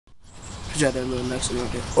You got that little next to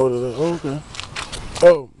right there. Oh, okay.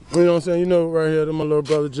 Oh, you know what I'm saying? You know, right here, my little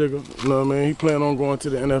brother Jigger. You know what I mean? He planning on going to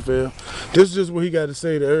the NFL. This is just what he got to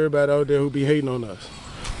say to everybody out there who be hating on us.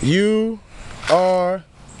 You are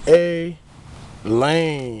a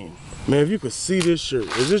lame. Man, if you could see this shirt,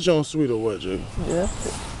 is this John Sweet or what, Jigger? Yeah.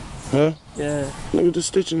 Huh? Yeah. Look at the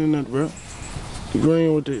stitching in that, bro. The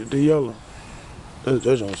green with the yellow. That's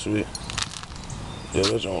John Sweet. Yeah,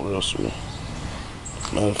 that's John real sweet.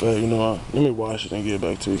 Matter of fact, you know what? Let me wash it and get it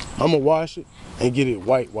back to you. I'm gonna wash it and get it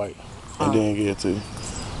white, and then get it to you. You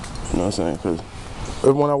know what I'm saying? Because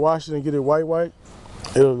when I wash it and get it white,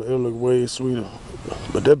 it'll look way sweeter.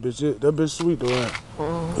 But that bitch sweet though,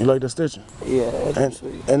 right? You like the stitching? Yeah, that's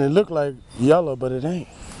sweet. And it look like yellow, but it ain't.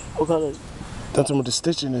 What color? That's what the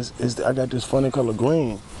stitching is. I got this funny color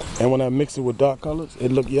green, and when I mix it with dark colors,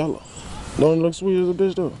 it look yellow. Don't it look sweet as a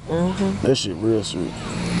bitch though? That shit real sweet.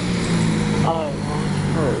 Alright,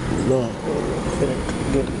 man. Go on.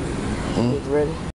 Get ready.